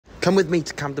Come with me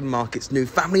to Camden Market's new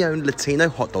family-owned Latino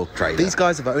hot dog trader. These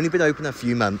guys have only been open a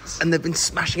few months, and they've been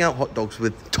smashing out hot dogs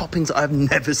with toppings I've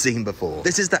never seen before.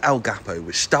 This is the El Gapo,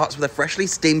 which starts with a freshly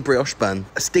steamed brioche bun,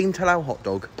 a steamed halal hot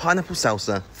dog, pineapple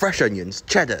salsa, fresh onions,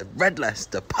 cheddar, red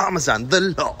Leicester, parmesan, the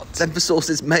lot. Then for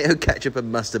sauces, mayo, ketchup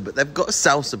and mustard, but they've got a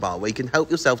salsa bar where you can help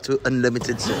yourself to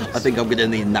unlimited sauce. I think I'm going to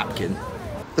need a napkin.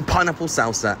 The pineapple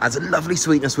salsa adds a lovely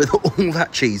sweetness with all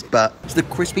that cheese, but it's the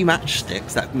crispy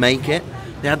matchsticks that make it.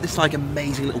 They add this like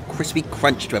amazing little crispy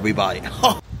crunch to every bite.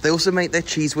 They also make their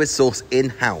cheese whiz sauce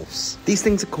in-house. These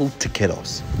things are called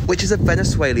taquitos, which is a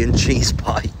Venezuelan cheese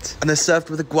bite, and they're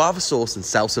served with a guava sauce and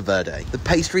salsa verde. The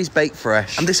pastry's baked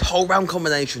fresh, and this whole round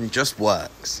combination just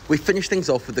works. We finish things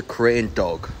off with the Korean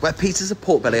dog, where pieces of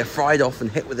pork belly are fried off and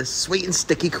hit with a sweet and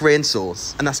sticky Korean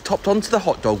sauce, and that's topped onto the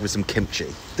hot dog with some kimchi.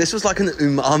 This was like an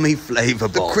umami flavour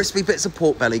bomb. The crispy bits of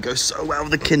pork belly go so well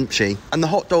with the kimchi, and the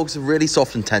hot dogs are really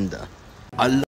soft and tender. I